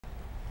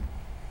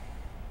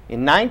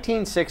In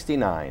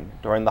 1969,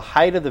 during the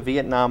height of the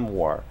Vietnam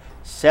War,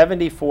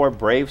 74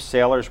 brave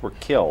sailors were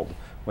killed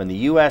when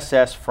the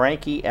USS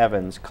Frank E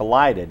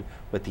collided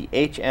with the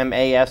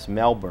HMAS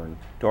Melbourne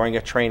during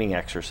a training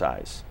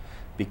exercise.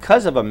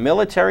 Because of a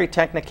military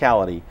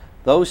technicality,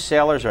 those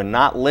sailors are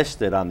not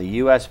listed on the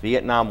U.S.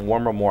 Vietnam War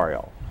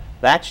Memorial.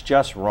 That's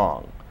just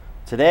wrong.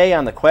 Today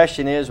on The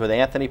Question Is with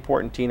Anthony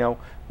Portantino,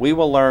 we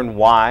will learn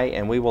why,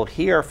 and we will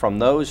hear from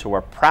those who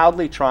are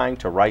proudly trying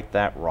to right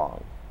that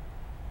wrong.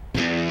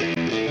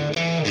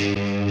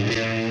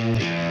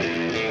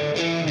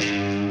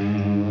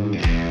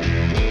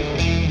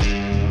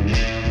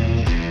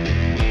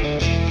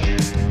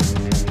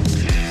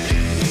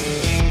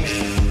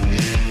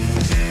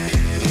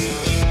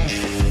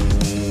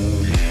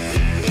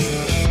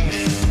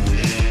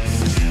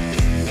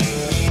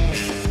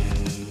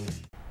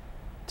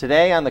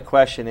 Today on The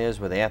Question Is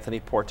with Anthony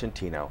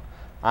Portantino,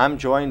 I'm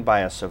joined by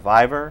a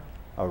survivor,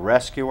 a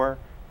rescuer,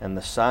 and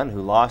the son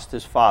who lost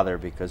his father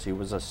because he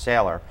was a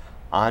sailor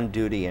on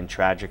duty and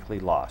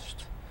tragically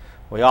lost.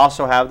 We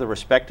also have the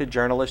respected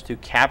journalist who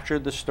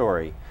captured the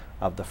story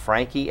of the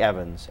Frank E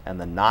and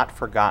the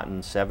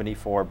not-forgotten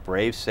 74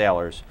 brave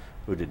sailors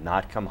who did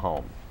not come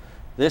home.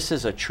 This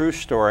is a true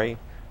story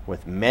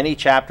with many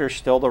chapters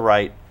still to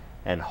write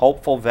and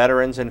hopeful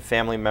veterans and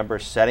family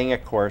members setting a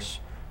course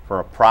for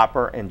a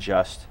proper and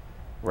just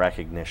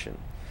recognition.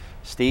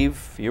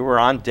 Steve, you were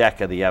on deck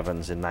of the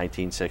Evans in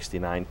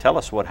 1969. Tell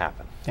us what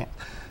happened. Yeah.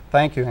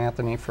 Thank you,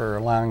 Anthony, for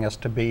allowing us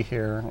to be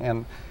here.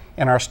 And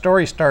our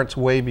story starts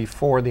way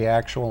before the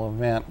actual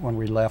event when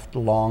we left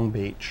Long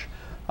Beach,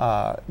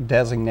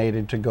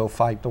 designated to go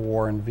fight the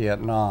war in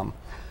Vietnam.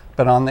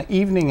 But on the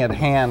evening at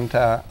hand,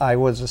 I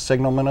was a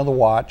signalman of the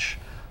watch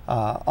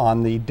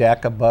on the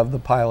deck above the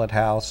pilot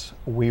house.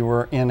 We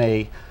were in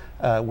a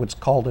what's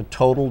called a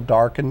total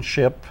darkened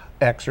ship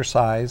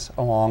exercise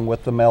along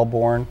with the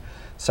Melbourne,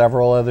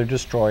 several other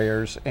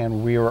destroyers,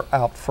 and we were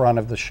out front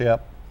of the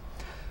ship.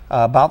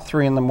 About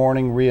 3 in the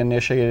morning, we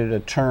initiated a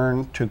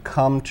turn to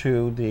come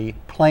to the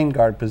plane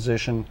guard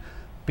position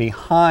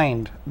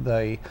behind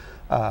the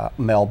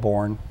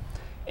Melbourne,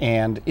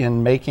 and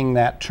in making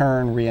that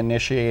turn, we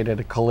initiated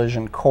a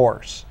collision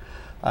course.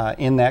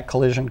 In that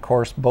collision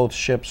course, both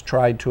ships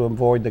tried to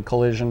avoid the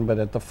collision, but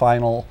at the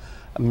final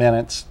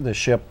minutes, the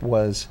ship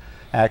was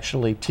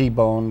actually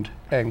T-boned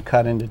and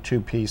cut into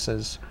 2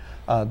 pieces.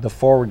 The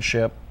forward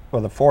ship, or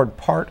the forward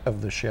part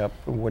of the ship,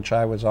 which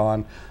I was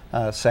on,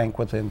 sank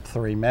within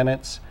 3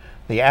 minutes.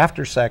 The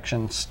after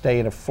section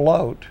stayed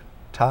afloat,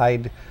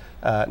 tied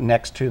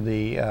next to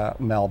the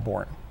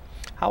Melbourne.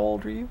 How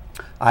old were you?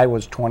 I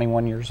was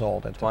 21 years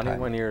old at the time.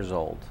 21 years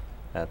old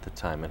at the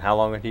time. And how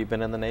long had you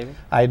been in the Navy?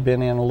 I had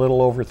been in a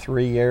little over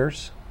 3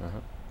 years.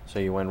 So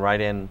you went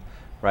right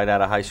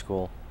out of high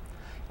school?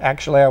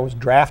 Actually, I was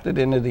drafted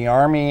into the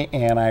Army,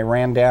 and I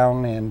ran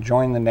down and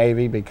joined the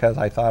Navy because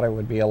I thought it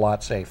would be a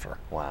lot safer.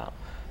 Wow.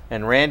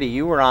 And Randy,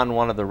 you were on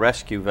one of the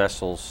rescue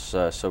vessels,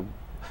 so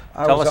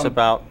tell us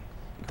about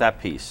that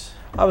piece.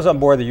 I was on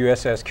board the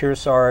USS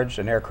Kearsarge,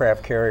 an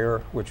aircraft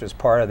carrier, which was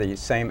part of the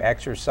same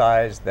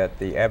exercise that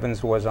the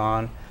Evans was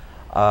on.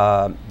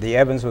 The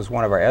Evans was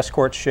one of our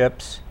escort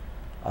ships.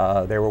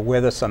 They were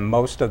with us on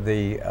most of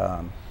the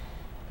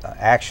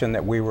action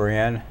that we were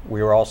in.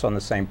 We were also in the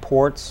same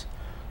ports.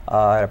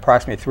 At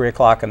approximately 3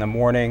 o'clock in the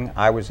morning,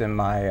 I was in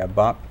my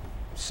bunk,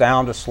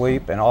 sound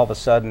asleep, and all of a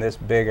sudden this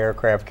big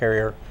aircraft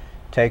carrier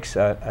takes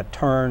a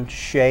turn,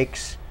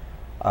 shakes.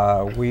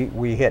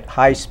 We hit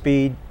high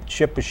speed,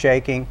 ship was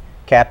shaking.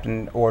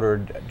 Captain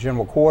ordered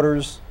general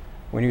quarters.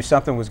 We knew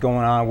something was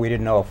going on. We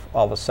didn't know if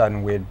all of a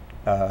sudden we'd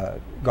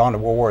gone to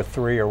World War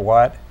III or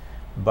what,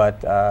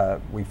 but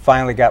we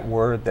finally got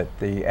word that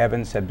the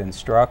Evans had been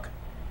struck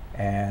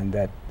and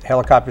that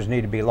helicopters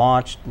needed to be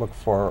launched, look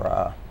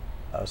for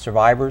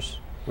survivors,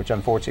 which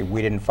unfortunately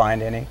we didn't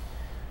find any.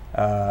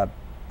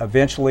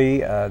 Eventually,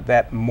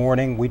 that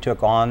morning, we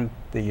took on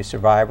the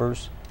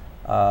survivors.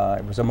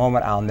 It was a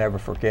moment I'll never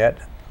forget.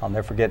 I'll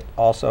never forget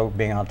also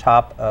being on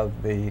top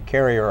of the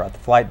carrier at the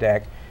flight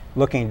deck,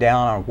 looking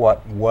down on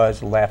what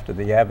was left of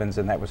the Evans,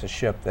 and that was a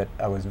ship that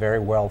I was very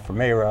well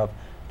familiar of,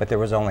 but there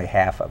was only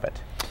half of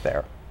it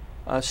there.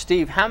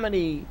 Steve, how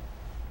many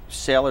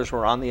sailors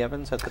were on the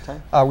Evans at the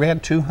time? We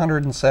had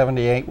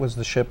 278 was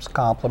the ship's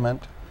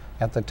complement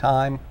at the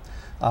time.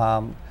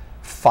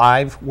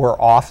 5 were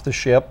off the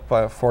ship.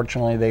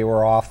 Fortunately, they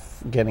were off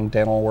getting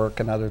dental work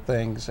and other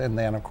things, and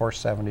then of course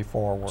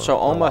 74 were So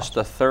almost lost.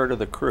 a third of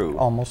the crew.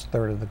 Almost a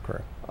third of the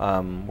crew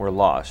were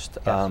lost.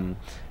 Yes.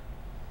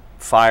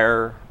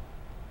 Fire?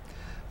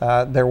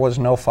 There was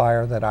no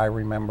fire that I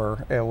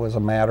remember. It was a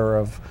matter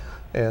of,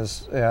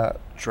 Drowning?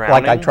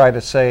 like I try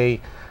to say,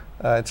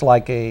 it's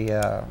like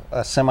a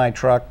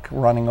semi-truck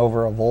running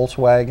over a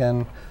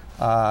Volkswagen.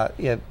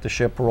 The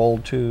ship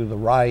rolled to the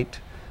right,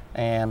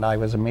 and I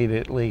was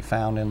immediately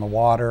found in the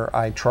water.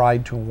 I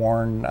tried to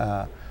warn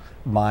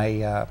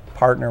my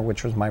partner,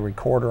 which was my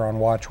recorder on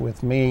watch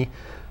with me.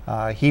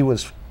 He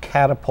was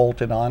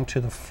catapulted onto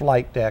the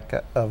flight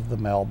deck of the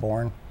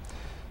Melbourne.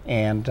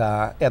 And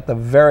at the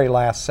very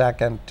last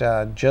second,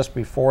 just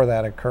before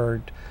that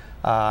occurred,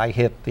 I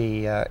hit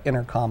the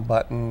intercom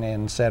button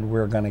and said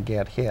we're going to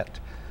get hit.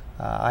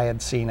 I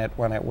had seen it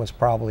when it was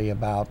probably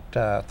about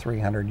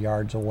 300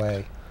 yards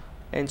away.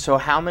 And so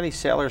how many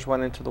sailors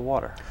went into the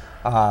water?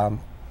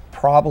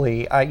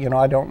 Probably,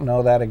 I don't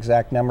know that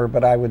exact number,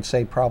 but I would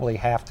say probably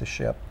half the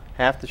ship.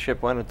 Half the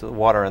ship went into the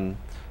water and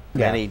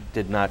many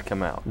did not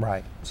come out.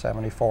 Right,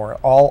 74.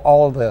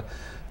 All of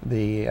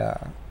the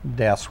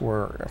deaths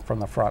were from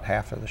the front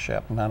half of the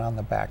ship, none on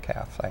the back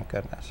half, thank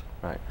goodness.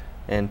 Right.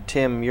 And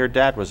Tim, your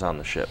dad was on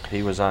the ship.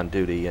 He was on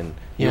duty, and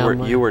Yeah,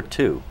 you were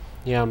too.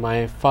 Yeah,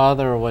 my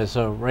father was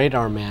a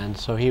radar man,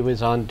 so he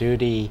was on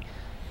duty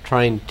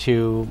trying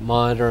to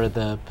monitor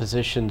the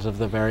positions of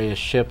the various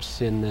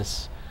ships in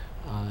this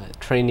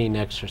training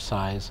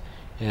exercise.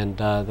 And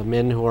the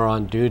men who were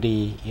on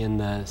duty in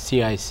the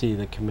CIC,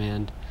 the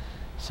command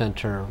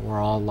center, were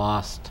all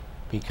lost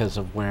because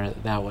of where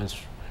that was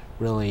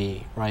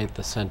really right at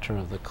the center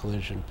of the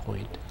collision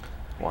point.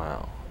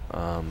 Wow.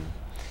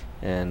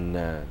 And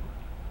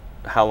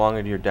how long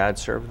had your dad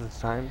served at the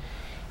time?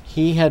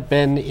 He had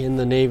been in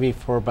the Navy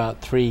for about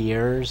 3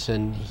 years,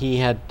 and he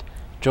had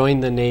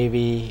joined the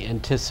Navy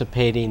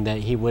anticipating that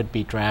he would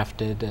be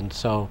drafted, and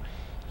so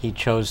he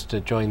chose to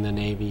join the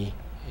Navy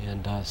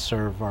and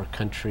serve our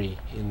country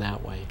in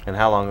that way. And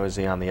how long was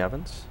he on the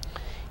Evans?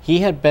 He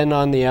had been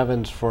on the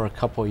Evans for a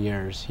couple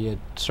years. He had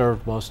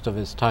served most of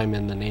his time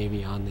in the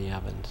Navy on the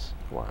Evans.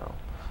 Wow.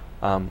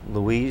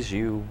 Louise,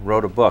 you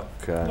wrote a book.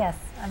 Yes,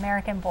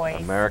 American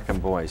Boys. American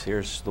Boys.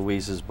 Here's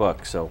Louise's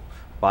book. So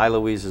buy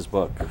Louise's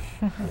book.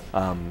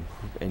 And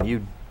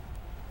you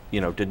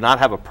did not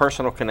have a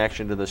personal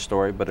connection to this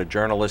story, but a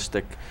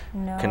journalistic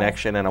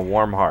connection and a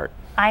warm heart.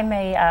 I'm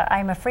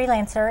a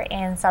freelancer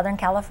in Southern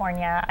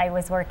California. I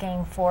was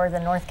working for the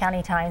North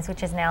County Times,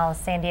 which is now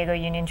San Diego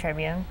Union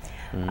Tribune.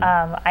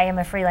 I am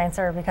a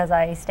freelancer because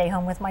I stay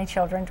home with my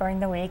children during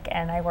the week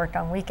and I work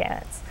on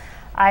weekends.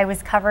 I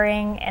was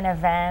covering an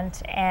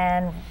event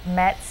and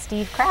met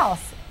Steve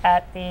Krause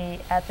at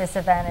this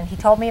event, and he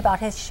told me about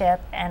his ship,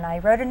 and I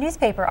wrote a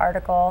newspaper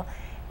article,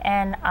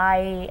 and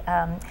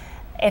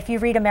if you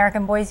read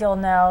American Boys, you'll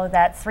know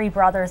that 3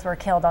 brothers were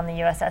killed on the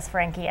USS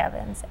Frank E.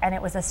 Evans, and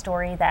it was a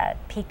story that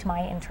piqued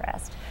my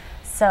interest.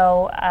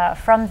 So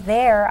from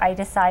there, I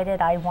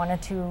decided I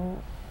wanted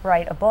to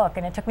write a book,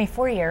 and it took me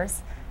 4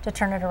 years to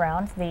turn it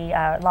around.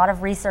 A lot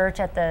of research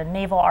at the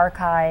Naval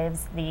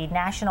Archives, the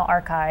National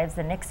Archives,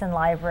 the Nixon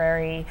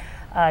Library,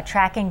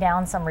 tracking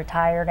down some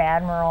retired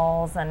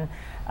admirals, and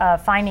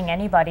finding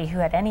anybody who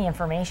had any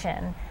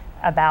information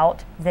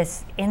about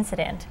this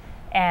incident.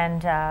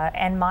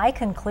 And my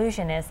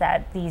conclusion is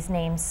that these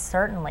names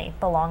certainly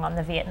belong on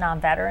the Vietnam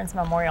Veterans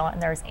Memorial,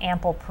 and there's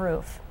ample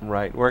proof.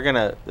 Right. We're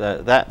gonna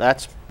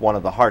that's one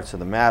of the hearts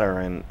of the matter.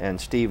 And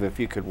Steve, if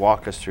you could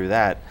walk us through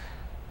that.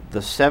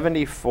 The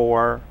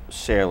 74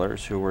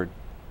 sailors who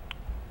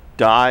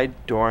died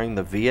during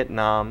the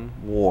Vietnam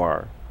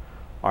War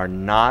are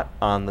not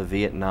on the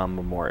Vietnam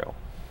Memorial.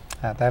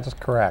 That is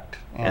correct.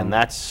 And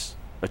that's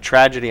a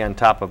tragedy on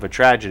top of a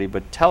tragedy,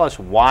 but tell us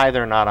why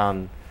they're not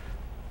on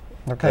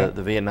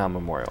the Vietnam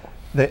Memorial.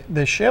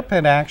 The ship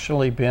had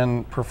actually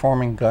been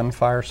performing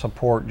gunfire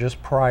support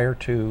just prior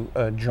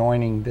to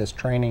joining this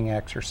training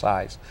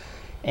exercise,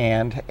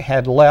 and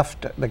had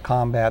left the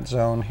combat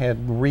zone,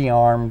 had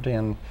rearmed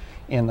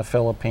in the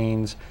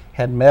Philippines,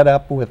 had met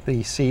up with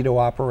the CEDO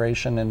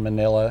operation in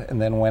Manila,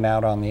 and then went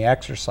out on the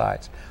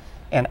exercise.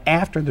 And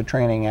after the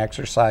training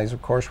exercise,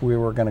 of course, we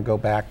were going to go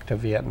back to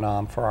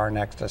Vietnam for our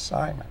next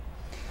assignment.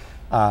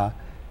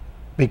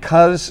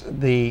 Because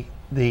the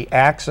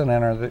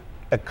accident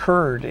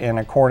occurred, and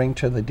according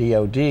to the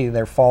DOD,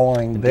 they're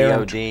following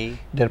their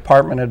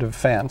Department of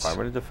Defense.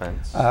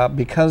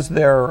 Because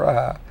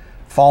they're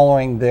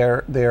following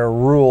their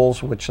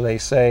rules, which they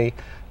say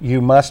you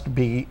must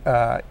be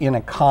in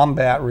a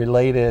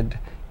combat-related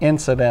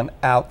incident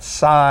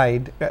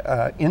outside,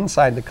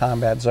 inside the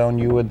combat zone,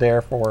 you would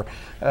therefore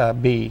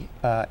be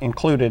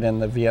included in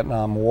the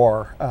Vietnam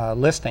War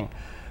listing.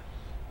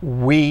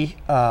 We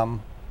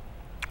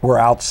were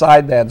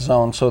outside that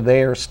zone, so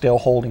they are still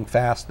holding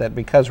fast that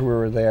because we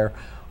were there,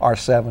 our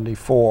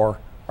 74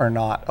 are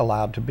not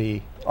allowed to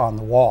be on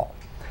the wall.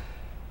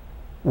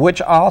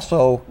 Which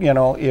also,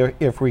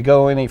 if we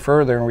go any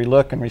further and we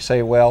look and we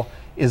say, well,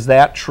 is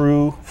that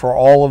true for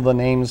all of the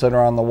names that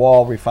are on the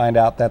wall? We find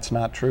out that's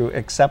not true.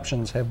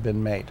 Exceptions have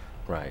been made.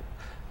 Right.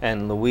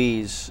 And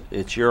Louise,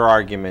 it's your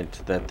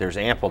argument that there's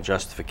ample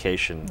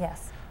justification.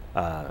 Yes.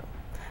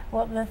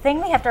 Well, the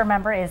thing we have to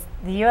remember is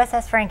the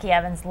USS Frank E.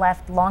 Evans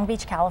left Long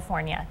Beach,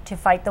 California to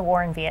fight the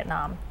war in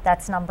Vietnam.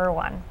 That's number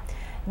one.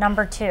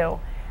 Number two,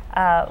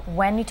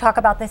 when you talk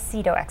about the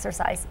CEDO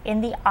exercise,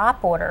 in the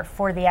op order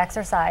for the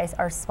exercise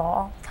are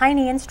small,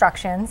 tiny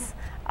instructions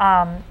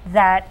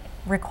that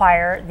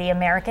require the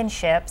American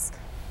ships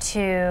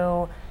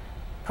to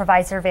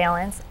provide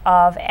surveillance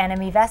of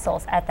enemy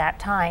vessels. At that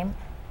time,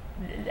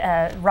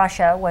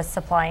 Russia was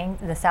supplying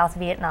the South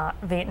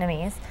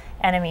Vietnamese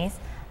enemies,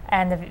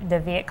 and the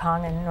Viet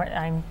Cong,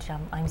 and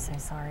I'm so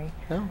sorry.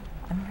 No,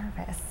 I'm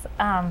nervous.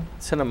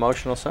 it's an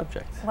emotional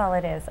subject. Well,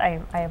 it is.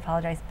 I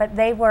apologize, but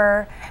they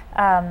were.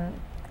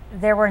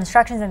 There were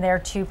instructions in there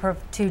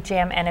to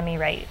jam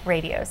enemy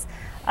radios.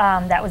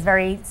 That was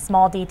very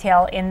small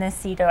detail in this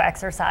CETO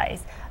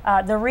exercise.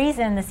 The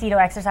reason the CETO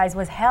exercise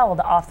was held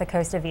off the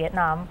coast of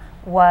Vietnam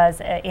was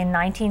in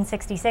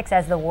 1966,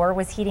 as the war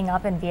was heating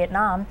up in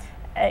Vietnam.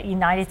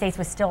 United States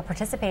was still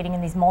participating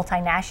in these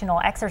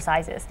multinational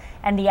exercises,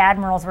 and the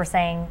admirals were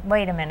saying,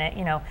 wait a minute,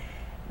 you know,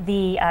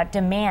 the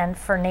demand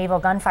for naval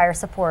gunfire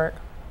support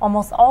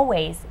almost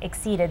always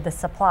exceeded the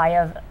supply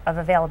of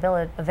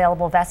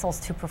available vessels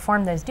to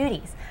perform those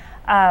duties.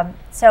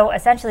 So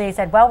essentially they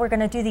said, well, we're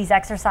going to do these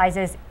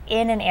exercises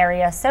in an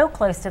area so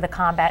close to the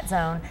combat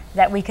zone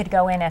that we could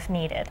go in if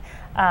needed.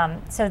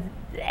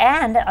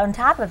 And on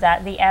top of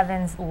that, the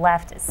Evans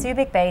left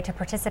Subic Bay to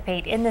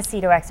participate in the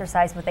CETO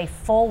exercise with a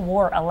full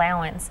war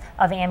allowance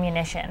of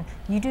ammunition.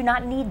 You do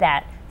not need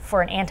that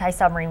for an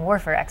anti-submarine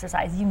warfare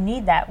exercise. You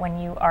need that when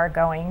you are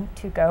going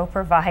to go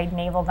provide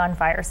naval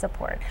gunfire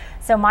support.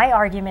 So my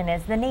argument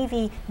is the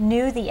Navy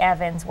knew the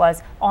Evans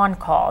was on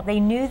call. They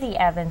knew the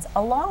Evans,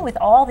 along with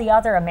all the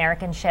other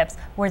American ships,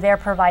 were there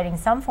providing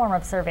some form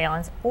of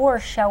surveillance or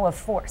show of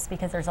force,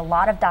 because there's a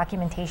lot of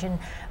documentation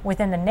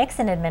within the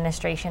Nixon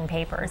administration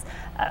papers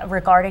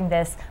regarding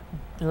this.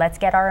 Let's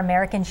get our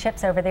American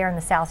ships over there in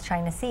the South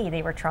China Sea.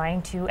 They were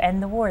trying to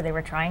end the war. They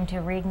were trying to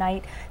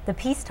reignite the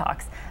peace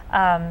talks.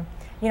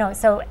 You know,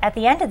 so at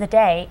the end of the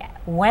day,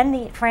 when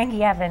the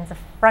Frankie Evans, the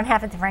front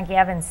half of the Frankie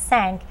Evans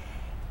sank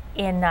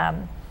in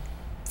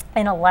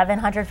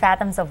 1,100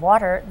 fathoms of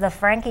water, the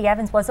Frankie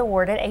Evans was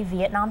awarded a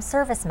Vietnam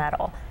Service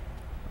Medal.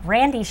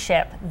 Randy's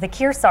ship, the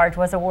Kearsarge,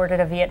 was awarded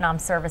a Vietnam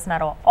Service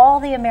Medal.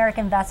 All the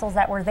American vessels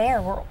that were there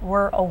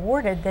were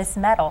awarded this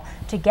medal.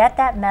 To get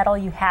that medal,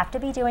 you have to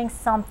be doing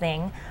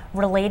something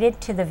related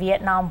to the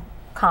Vietnam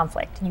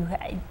conflict.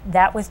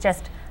 That was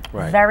just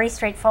very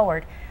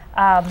straightforward.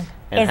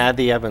 And had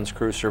the Evans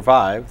crew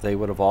survived, they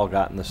would have all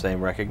gotten the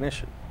same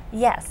recognition.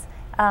 Yes,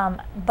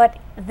 but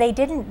they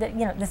didn't.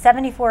 You know, the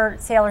 74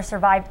 sailors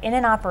survived in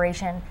an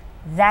operation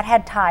that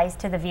had ties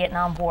to the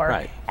Vietnam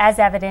War, as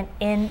evident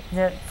in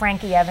the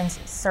Frankie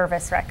Evans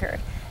service record.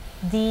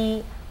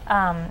 The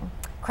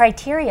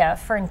criteria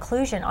for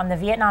inclusion on the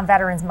Vietnam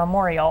Veterans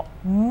Memorial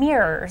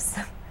mirrors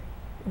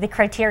the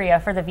criteria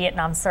for the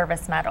Vietnam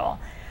Service Medal.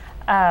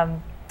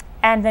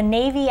 And the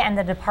Navy and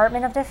the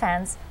Department of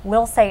Defense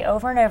will say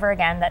over and over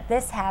again that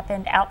this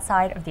happened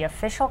outside of the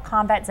official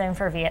combat zone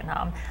for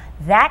Vietnam.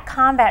 That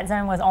combat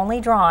zone was only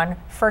drawn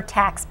for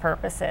tax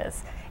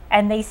purposes,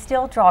 and they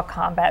still draw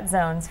combat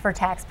zones for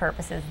tax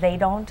purposes. They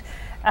don't,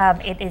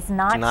 it is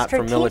not strategic. It's not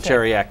for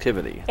military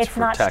activity. It's for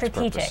not tax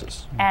strategic.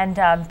 Purposes. And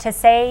to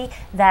say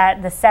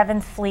that the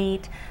 7th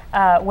Fleet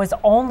was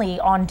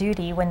only on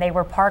duty when they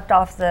were parked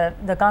off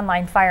the gun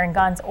line firing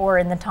guns or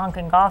in the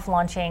Tonkin Gulf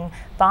launching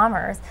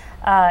bombers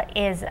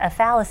is a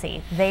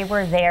fallacy. They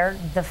were there.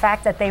 The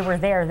fact that they were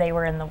there, they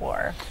were in the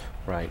war.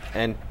 Right.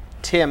 And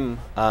Tim,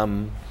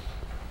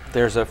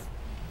 there's a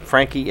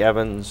Frankie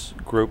Evans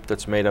group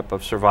that's made up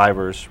of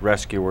survivors,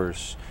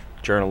 rescuers,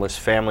 journalists,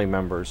 family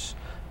members.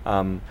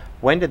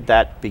 When did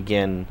that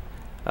begin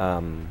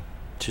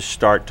to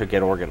start to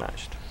get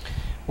organized?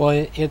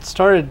 Well, it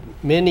started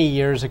many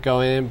years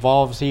ago. It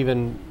involves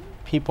even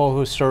people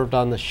who served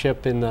on the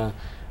ship in the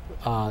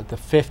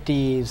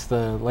 50s,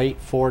 the late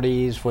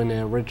 40s, when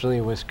it originally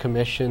was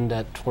commissioned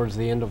towards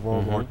the end of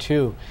World War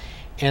II.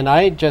 And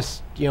I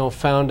just,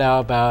 found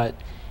out about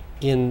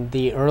in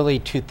the early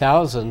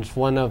 2000s,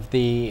 one of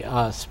the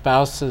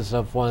spouses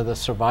of one of the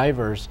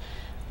survivors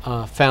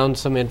found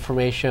some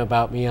information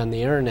about me on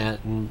the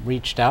internet and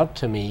reached out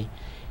to me.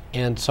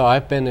 And so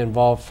I've been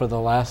involved for the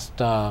last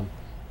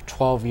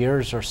 12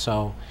 years or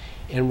so,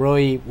 and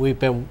we've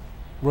been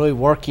really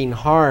working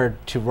hard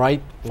to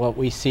right what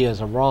we see as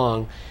a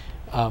wrong.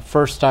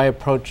 First, I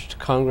approached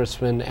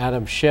Congressman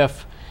Adam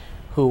Schiff,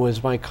 who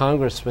was my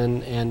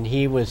congressman, and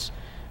he was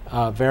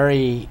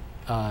very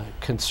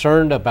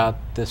concerned about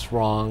this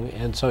wrong,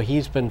 and so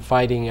he's been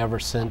fighting ever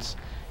since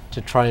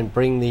to try and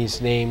bring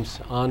these names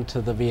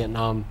onto the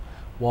Vietnam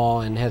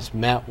Wall, and has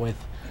met with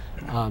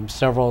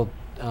several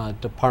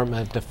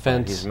Department of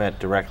Defense. He's met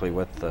directly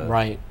with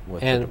the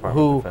with and the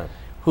Department of Defense.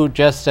 Who,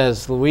 just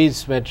as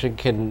Louise mentioned,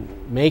 can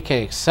make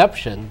an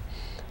exception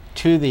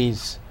to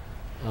these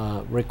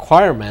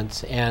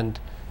requirements, and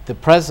the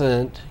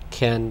president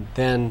can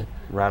then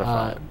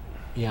ratify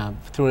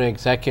through an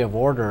executive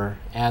order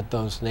add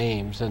those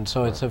names. And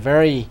so it's a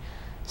very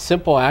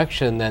simple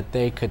action that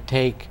they could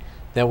take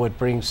that would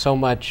bring so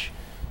much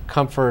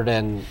comfort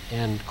and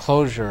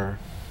closure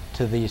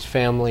to these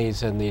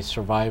families and these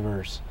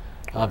survivors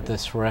of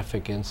this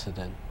horrific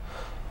incident.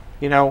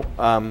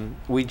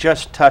 We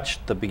just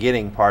touched the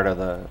beginning part of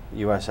the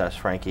USS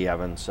Frank E.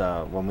 Evans.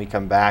 When we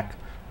come back,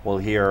 we'll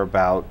hear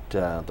about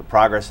the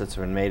progress that's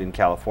been made in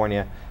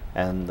California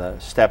and the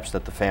steps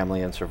that the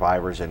family and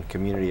survivors and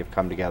community have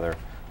come together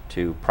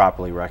to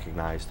properly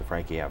recognize the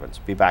Frank E. Evans.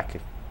 Be back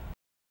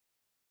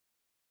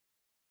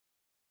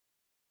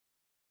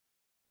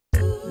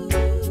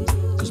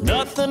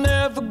nothing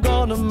ever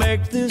gonna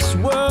make this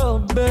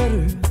world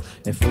better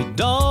if we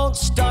don't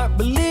start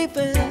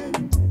believing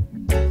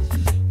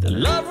that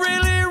love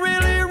really,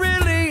 really,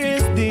 really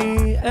is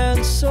the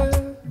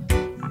answer.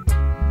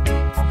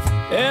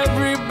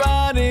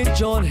 Everybody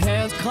join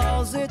hands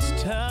 'cause it's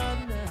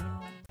time now.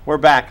 We're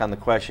back on The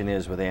Question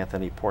Is with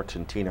Anthony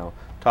Portantino,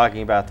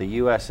 talking about the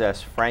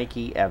USS Frank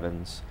E.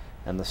 Evans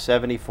and the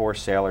 74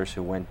 sailors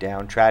who went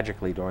down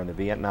tragically during the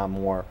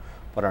Vietnam War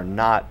but are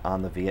not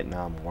on the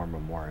Vietnam War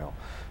Memorial.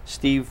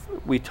 Steve,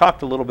 we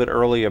talked a little bit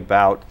earlier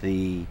about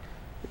the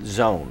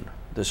zone,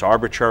 this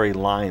arbitrary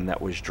line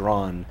that was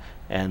drawn,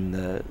 and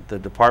the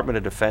Department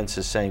of Defense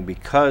is saying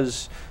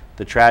because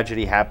the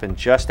tragedy happened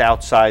just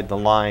outside the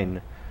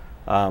line,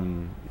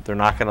 they're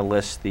not going to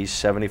list these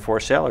 74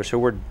 sailors who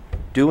were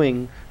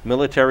doing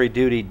military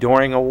duty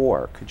during a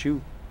war. Could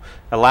you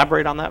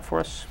elaborate on that for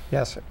us?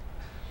 Yes.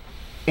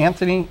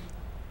 Anthony,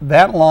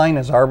 that line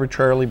has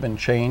arbitrarily been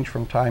changed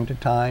from time to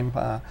time.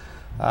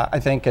 I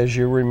think, as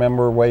you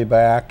remember way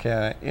back,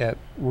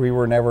 we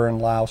were never in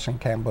Laos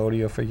and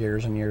Cambodia for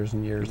years and years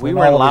and years. We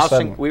were in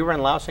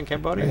Laos and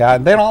Cambodia? Yeah,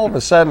 then all of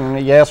a sudden,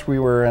 yes, we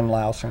were in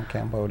Laos and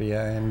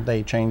Cambodia, and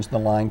they changed the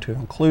line to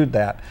include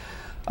that.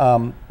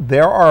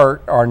 There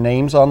are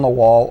names on the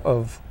wall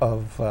of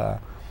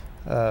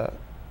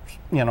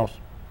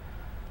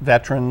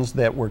veterans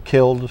that were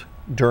killed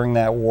during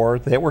that war.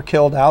 They were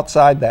killed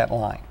outside that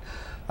line.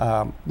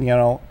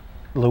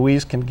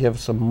 Louise can give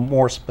some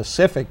more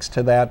specifics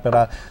to that,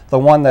 but the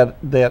one that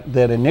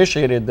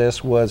initiated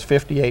this was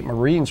 58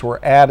 Marines were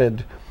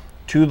added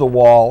to the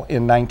wall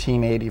in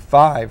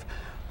 1985.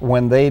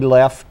 When they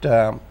left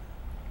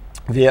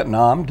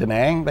Vietnam, Da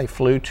Nang, they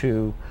flew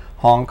to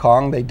Hong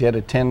Kong. They did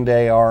a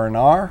 10-day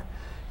R&R,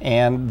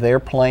 and their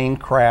plane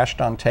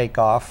crashed on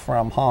takeoff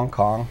from Hong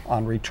Kong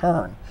on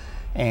return.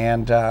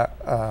 And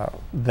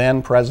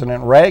then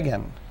President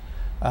Reagan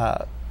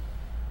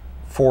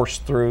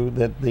forced through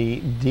that the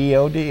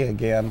DOD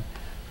again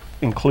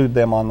include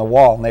them on the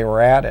wall, and they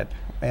were added.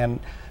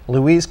 And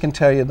Louise can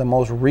tell you the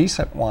most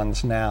recent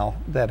ones now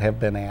that have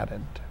been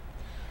added.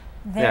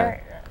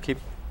 There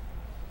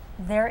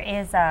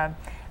is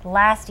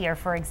last year,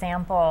 for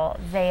example,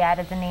 they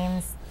added the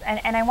names,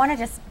 and I want to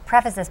just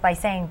preface this by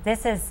saying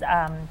this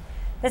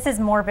is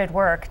morbid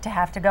work to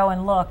have to go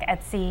and look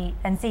at see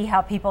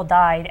how people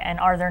died and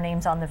are their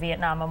names on the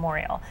Vietnam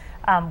Memorial.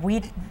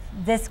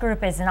 This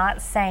group is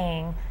not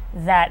saying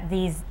that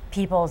these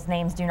people's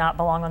names do not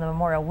belong on the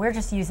memorial. We're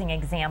just using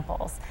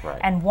examples. Right.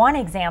 And one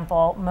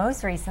example,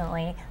 most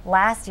recently,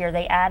 last year,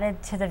 they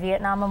added to the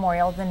Vietnam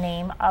Memorial the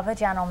name of a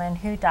gentleman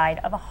who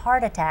died of a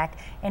heart attack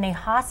in a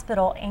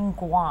hospital in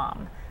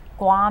Guam.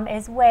 Guam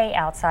is way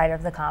outside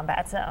of the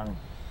combat zone.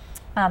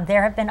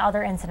 There have been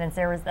other incidents.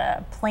 There was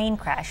a plane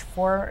crash,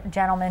 4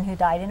 gentlemen who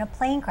died in a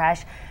plane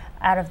crash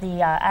out of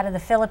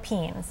the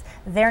Philippines.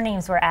 Their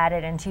names were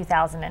added in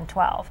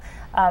 2012.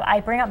 I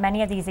bring up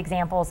many of these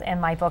examples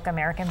in my book,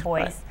 American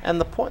Boys. Right. And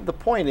the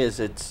point is,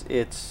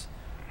 it's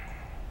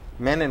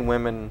men and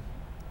women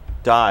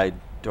died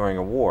during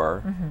a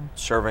war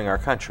serving our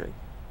country,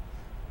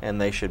 and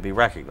they should be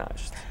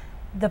recognized.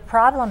 The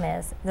problem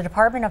is the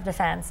Department of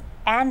Defense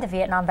and the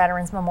Vietnam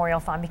Veterans Memorial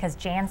Fund, because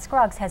Jan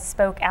Scruggs has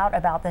spoke out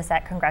about this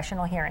at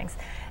congressional hearings.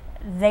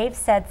 They've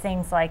said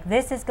things like,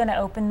 this is going to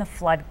open the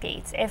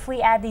floodgates. If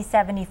we add these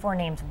 74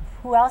 names,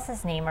 who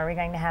else's name are we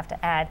going to have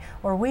to add?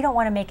 Or we don't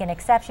want to make an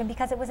exception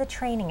because it was a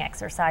training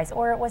exercise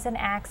or it was an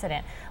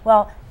accident.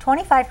 Well,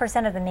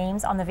 25% of the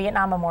names on the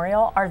Vietnam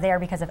Memorial are there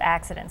because of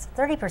accidents.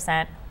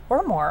 30%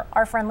 or more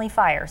are friendly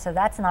fire, so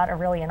that's not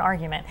really an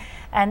argument.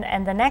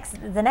 And the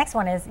next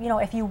one is,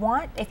 if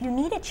you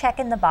need a check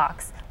in the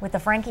box with the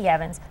Frank E.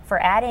 Evans for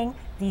adding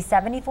these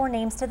 74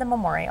 names to the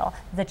memorial,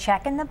 the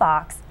check in the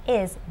box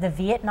is the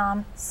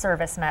Vietnam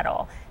Service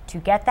Medal. To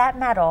get that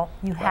medal,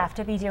 you have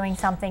to be doing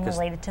something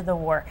related to the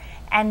war.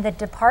 And the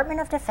Department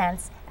of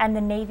Defense and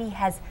the Navy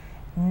has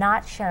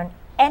not shown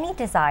any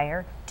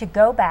desire to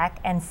go back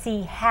and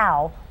see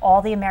how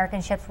all the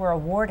American ships were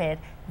awarded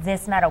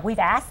this medal. We've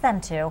asked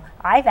them to,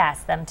 I've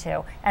asked them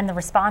to, and the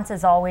response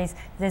is always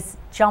this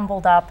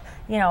jumbled up,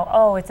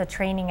 oh, it's a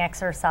training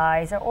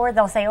exercise, or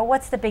they'll say, oh,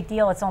 what's the big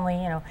deal? It's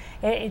only,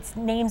 it's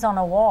names on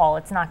a wall.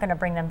 It's not going to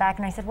bring them back.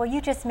 And I said, well,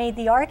 you just made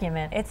the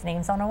argument. It's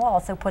names on a wall,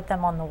 so put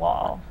them on the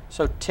wall.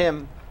 So,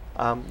 Tim,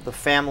 the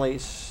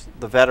families,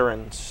 the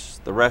veterans,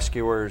 the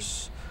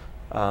rescuers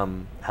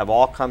have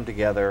all come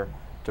together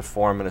to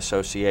form an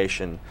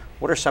association.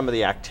 What are some of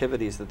the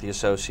activities that the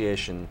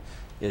association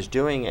is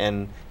doing?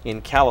 And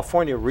in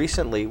California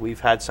recently, we've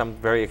had some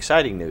very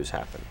exciting news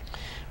happen.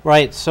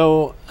 Right,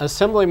 so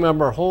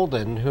Assemblymember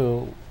Holden,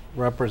 who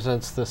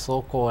represents this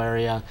local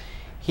area,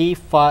 he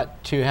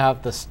fought to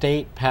have the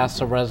state pass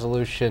a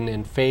resolution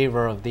in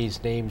favor of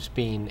these names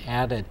being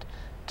added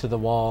to the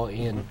wall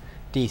in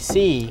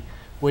DC,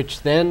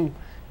 which then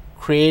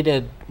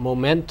created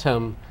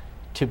momentum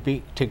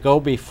to go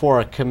before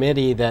a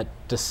committee that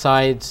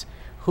decides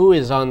who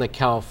is on the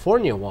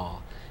California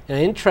wall. And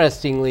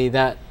interestingly,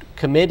 that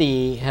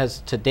committee has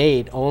to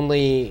date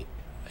only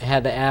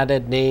had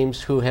added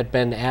names who had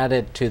been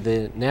added to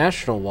the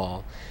national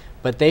wall,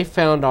 but they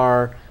found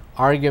our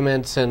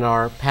arguments and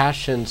our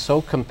passion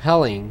so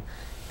compelling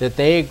that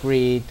they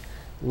agreed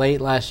late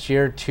last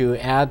year to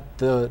add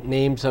the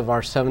names of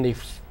our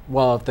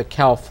of the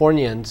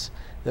Californians,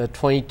 the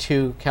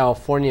 22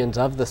 Californians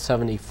of the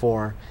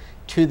 74,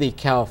 to the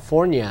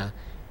California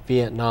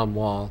Vietnam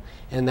Wall.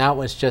 And that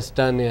was just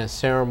done in a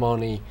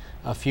ceremony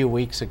a few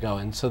weeks ago.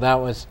 And so that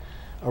was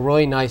a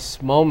really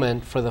nice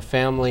moment for the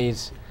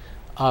families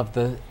of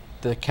the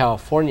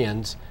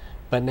Californians,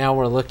 but now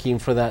we're looking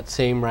for that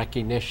same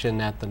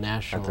recognition at the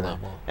national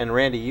level. And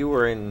Randy, you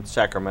were in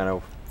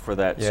Sacramento for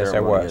that Yes,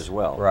 ceremony I was. as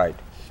well. Right.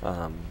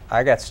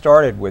 I got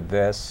started with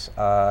this.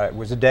 It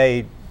was a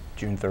day,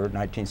 June 3rd,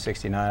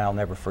 1969, I'll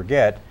never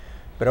forget.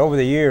 But over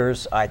the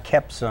years, I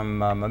kept some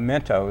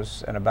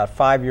mementos, and about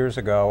 5 years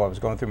ago, I was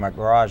going through my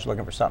garage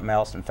looking for something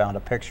else and found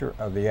a picture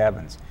of the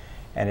Evans.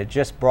 And it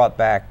just brought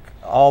back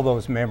all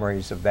those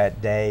memories of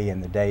that day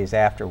and the days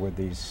after with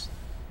these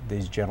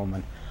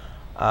gentlemen.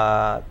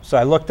 So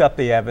I looked up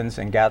the Evans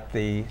and got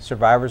the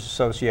Survivors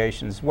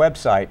Association's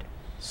website,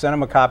 sent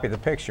them a copy of the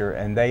picture,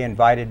 and they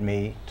invited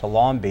me to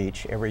Long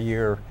Beach. Every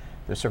year,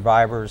 the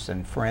survivors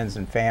and friends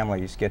and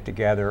families get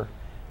together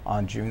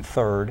on June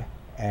 3rd,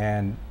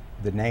 and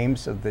the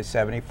names of the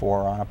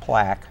 74 are on a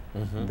plaque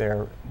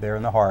there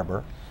in the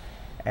harbor.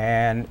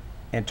 And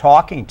in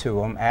talking to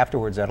them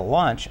afterwards at a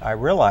lunch, I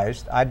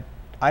realized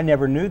I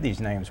never knew these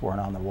names weren't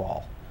on the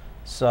wall.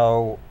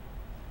 So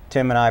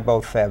Tim and I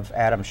both have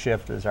Adam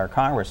Schiff as our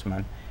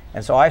congressman,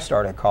 and so I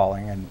started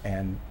calling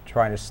and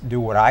trying to do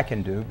what I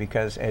can do,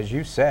 because as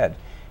you said,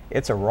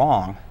 it's a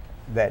wrong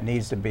that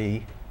needs to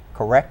be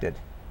corrected.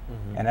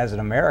 And as an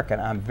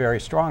American, I'm very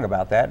strong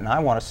about that, and I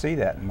want to see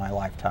that in my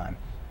lifetime.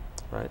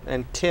 Right.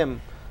 And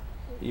Tim,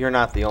 you're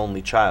not the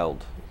only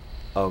child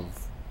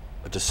of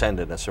a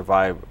descendant, a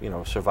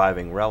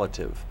surviving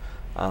relative.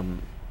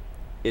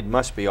 It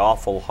must be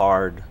awful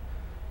hard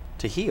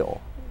to heal,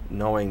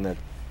 knowing that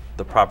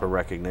the proper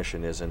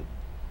recognition isn't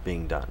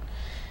being done.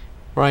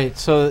 Right.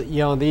 So,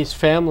 these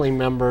family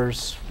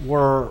members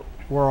were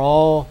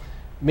all,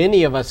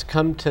 many of us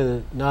come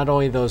to not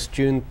only those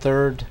June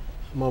 3rd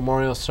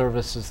memorial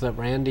services that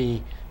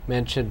Randy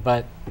mentioned,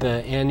 but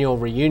the annual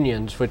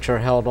reunions, which are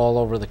held all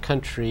over the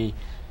country.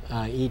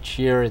 Each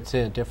year it's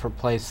in a different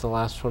place. The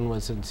last one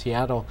was in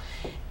Seattle.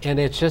 And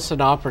it's just an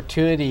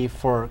opportunity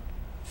for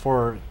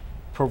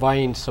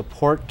providing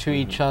support to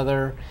each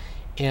other.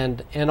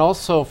 And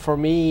also for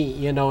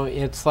me,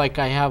 it's like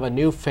I have a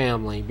new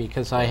family,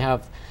 because I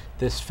have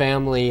this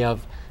family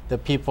of the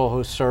people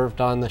who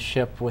served on the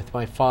ship with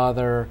my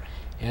father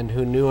and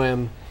who knew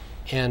him.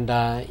 And,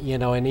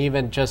 and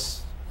even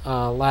just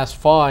last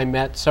fall, I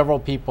met several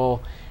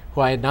people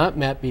who I had not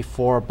met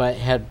before, but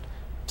had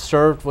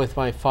served with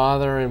my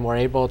father and were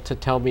able to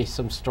tell me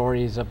some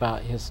stories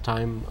about his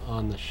time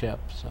on the ship.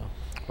 So.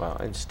 Wow.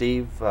 And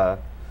Steve,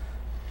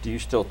 do you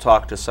still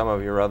talk to some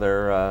of your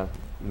other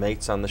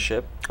mates on the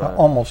ship?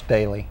 Almost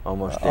daily.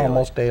 Almost daily.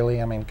 Almost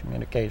daily. I mean,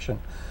 communication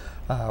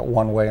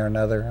one way or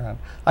another.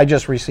 I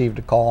just received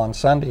a call on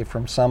Sunday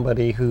from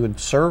somebody who had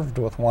served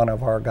with one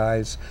of our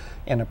guys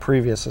in a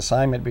previous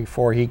assignment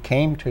before he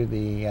came to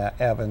the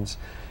Evans,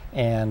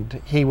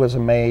 and he was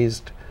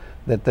amazed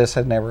that this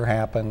had never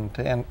happened.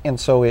 And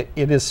so it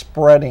is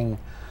spreading,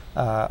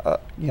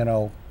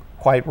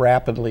 quite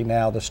rapidly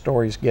now. The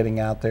story's getting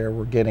out there.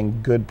 We're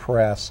getting good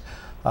press.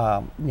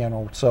 So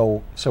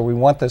we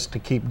want this to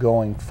keep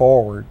going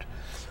forward,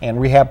 and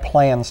we have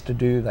plans to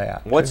do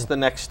that. What's the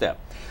next step?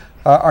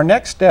 Our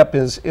next step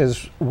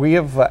is we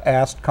have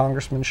asked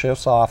Congressman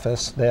Schiff's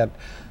office that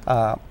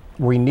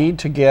we need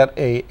to get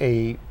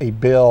a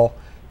bill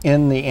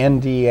in the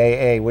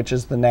NDAA, which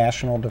is the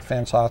National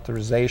Defense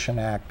Authorization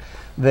Act,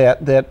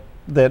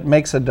 that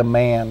makes a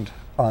demand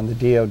on the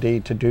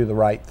DoD to do the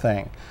right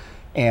thing.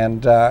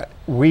 And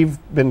we've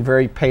been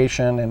very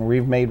patient, and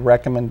we've made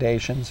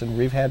recommendations, and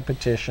we've had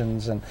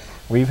petitions, and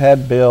we've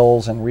had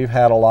bills, and we've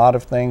had a lot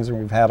of things, and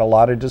we've had a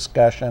lot of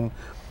discussion.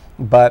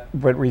 But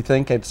we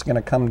think it's going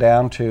to come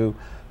down to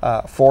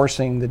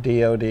forcing the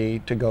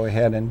DoD to go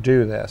ahead and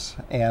do this.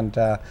 And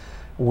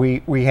we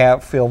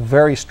feel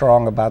very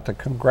strong about the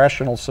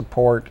congressional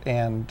support,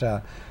 and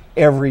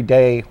every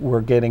day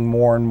we're getting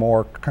more and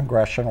more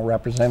congressional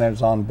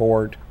representatives on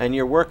board. And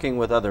you're working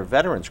with other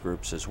veterans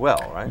groups as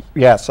well, right?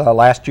 Yes.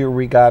 Last year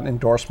we got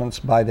endorsements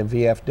by the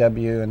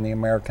VFW and the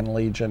American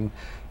Legion,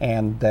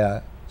 and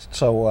the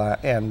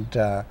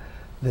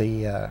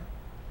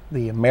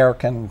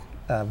American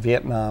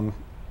Vietnam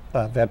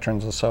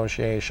Veterans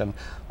Association,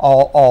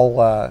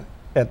 all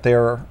at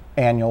their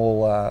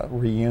annual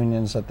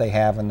reunions that they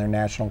have in their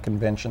national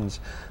conventions,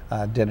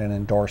 did an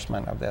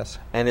endorsement of this.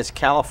 And is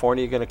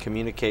California going to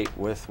communicate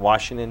with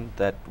Washington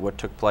that what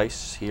took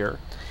place here?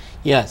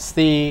 Yes,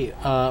 the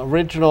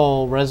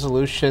original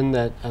resolution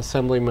that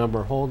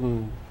Assemblymember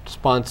Holden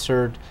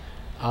sponsored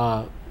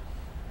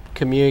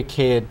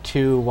communicated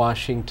to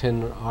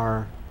Washington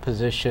our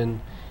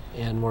position,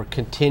 and we're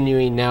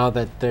continuing now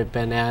that they've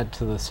been added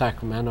to the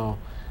Sacramento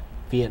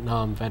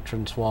Vietnam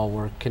Veterans Wall,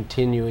 we're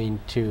continuing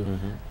to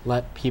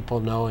let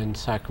people know in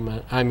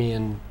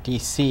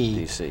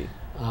DC,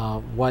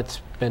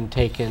 what's been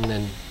taken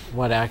and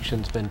what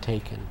action's been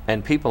taken.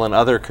 And people in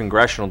other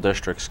congressional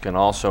districts can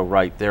also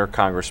write their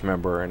Congress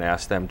member and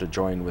ask them to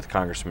join with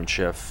Congressman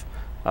Schiff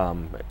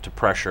to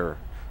pressure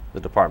the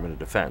Department of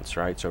Defense,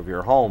 right? So if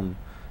you're home,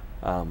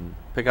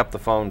 pick up the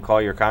phone,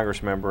 call your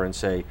Congress member and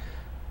say,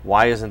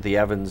 why isn't the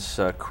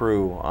Evans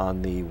crew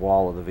on the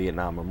wall of the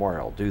Vietnam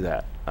Memorial? Do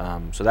that.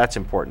 So that's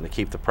important to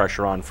keep the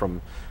pressure on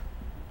from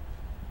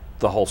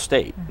the whole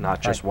state,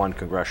 not just one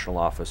congressional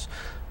office.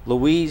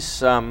 Louise,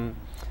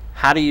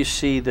 how do you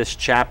see this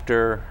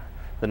chapter,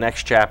 the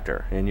next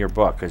chapter in your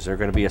book? Is there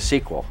going to be a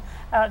sequel?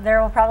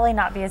 There will probably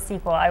not be a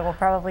sequel. I will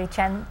probably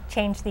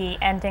change the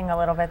ending a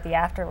little bit, the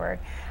afterward.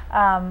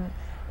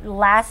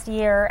 Last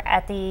year,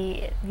 at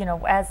the,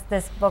 as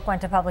this book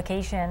went to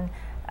publication,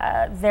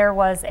 there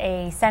was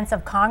a sense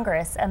of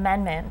Congress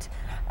amendment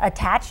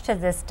attached to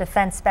this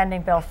defense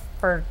spending bill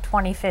for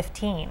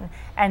 2015,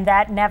 and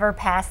that never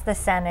passed the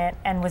Senate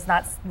and was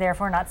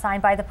therefore not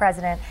signed by the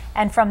president.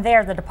 And from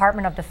there, the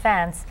Department of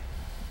Defense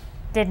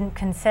didn't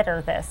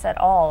consider this at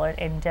all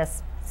and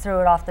just threw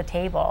it off the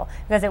table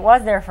because it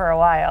was there for a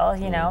while.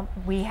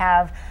 We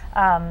have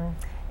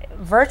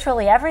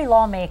virtually every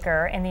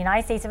lawmaker in the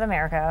United States of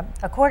America,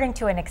 according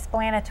to an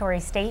explanatory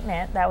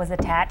statement that was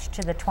attached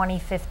to the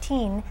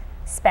 2015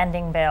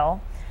 spending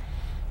bill,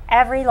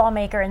 every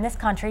lawmaker in this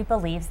country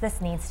believes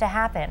this needs to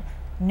happen.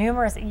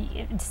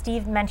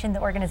 Steve mentioned the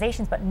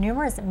organizations, but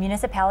numerous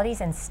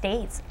municipalities and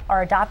states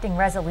are adopting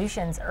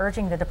resolutions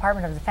urging the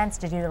Department of Defense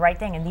to do the right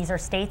thing, and these are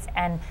states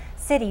and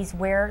cities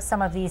where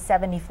some of these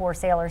 74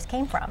 sailors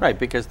came from. Right,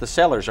 because the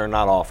sailors are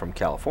not all from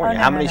California.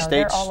 How many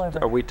states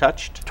are we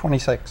touched?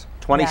 26.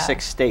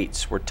 26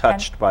 states were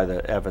touched by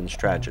the Evans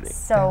tragedy.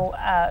 So,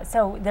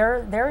 so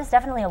there is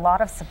definitely a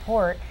lot of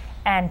support.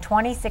 And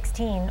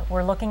 2016,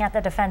 we're looking at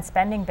the defense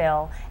spending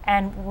bill,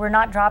 and we're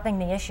not dropping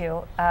the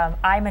issue.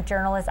 I'm a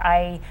journalist.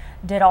 I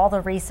did all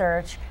the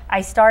research.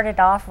 I started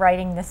off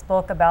writing this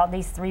book about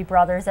these 3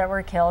 brothers that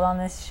were killed on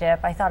this ship.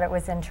 I thought it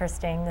was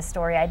interesting, the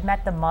story. I'd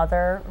met the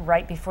mother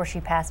right before she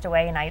passed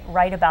away, and I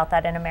write about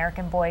that in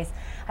American Boys.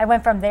 I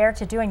went from there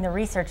to doing the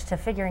research to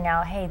figuring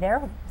out, hey,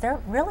 they're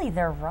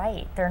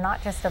right. They're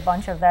not just a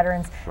bunch of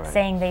veterans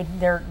saying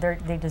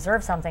they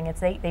deserve something. It's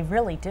they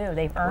really do.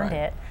 They've earned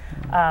it.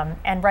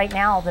 And right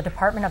now, the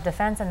Department of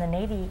Defense and the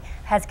Navy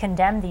has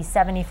condemned these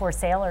 74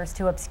 sailors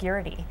to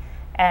obscurity.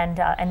 And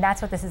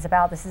that's what this is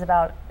about. This is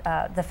about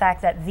the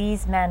fact that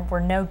these men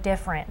were no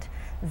different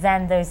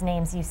than those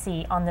names you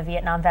see on the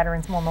Vietnam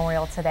Veterans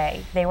Memorial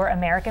today. They were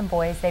American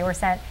boys. They were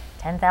sent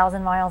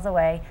 10,000 miles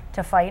away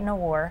to fight in a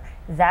war.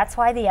 That's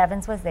why the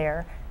Evans was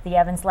there. The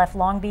Evans left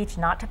Long Beach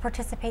not to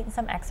participate in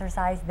some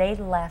exercise. They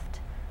left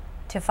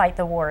to fight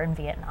the war in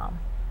Vietnam.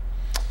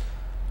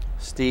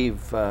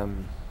 Steve, a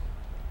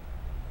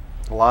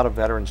lot of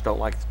veterans don't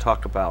like to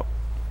talk about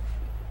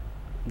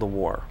the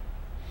war.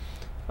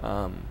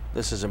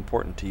 This is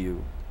important to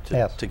you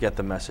to get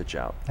the message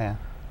out. Yeah.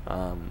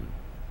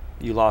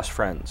 You lost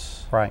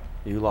friends. Right.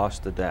 You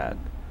lost a dad.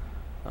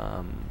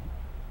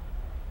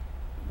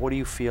 What do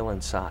you feel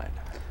inside?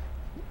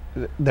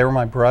 They're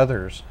my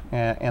brothers,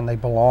 and they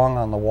belong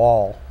on the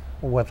wall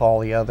with all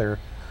the other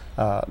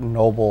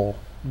noble,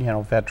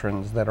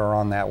 veterans that are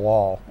on that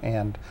wall.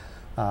 And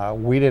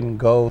we didn't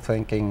go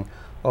thinking,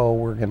 oh,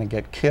 we're going to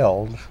get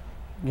killed.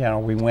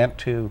 We went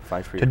to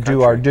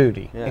do our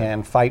duty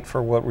and fight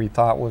for what we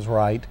thought was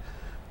right.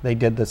 They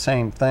did the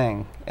same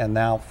thing, and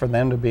now for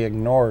them to be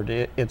ignored,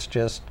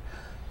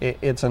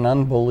 it's an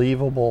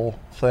unbelievable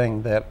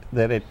thing that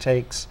it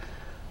takes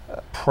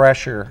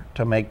pressure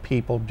to make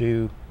people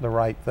do the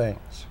right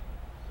things.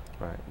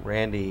 Right.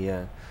 Randy,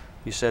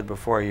 you said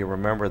before you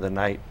remember the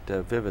night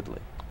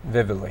vividly.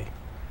 Vividly.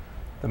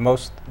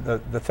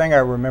 The thing I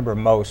remember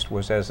most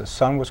was as the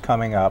sun was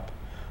coming up,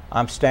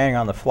 I'm standing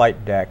on the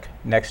flight deck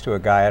next to a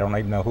guy, I don't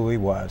even know who he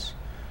was,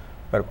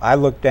 but I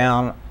looked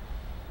down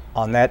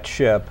on that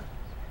ship,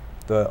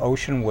 the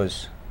ocean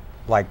was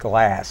like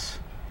glass,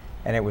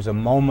 and it was a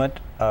moment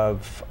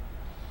of,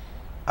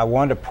 I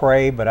wanted to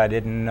pray, but I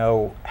didn't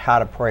know how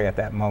to pray at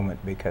that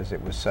moment because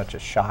it was such a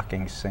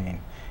shocking scene,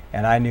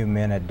 and I knew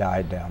men had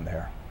died down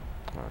there.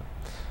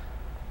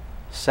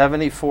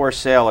 74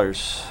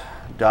 sailors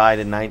died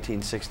in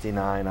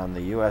 1969 on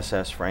the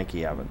USS Frank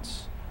E.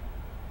 Evans.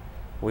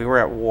 We were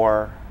at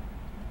war.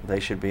 They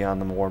should be on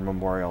the War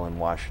Memorial in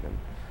Washington.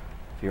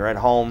 If you're at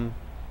home,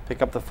 pick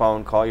up the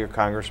phone, call your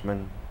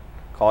congressman,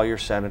 call your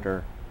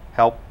senator,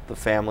 help the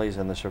families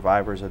and the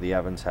survivors of the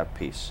Evans have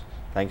peace.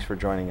 Thanks for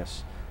joining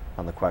us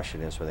on The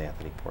Question Is with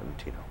Anthony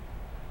Portantino.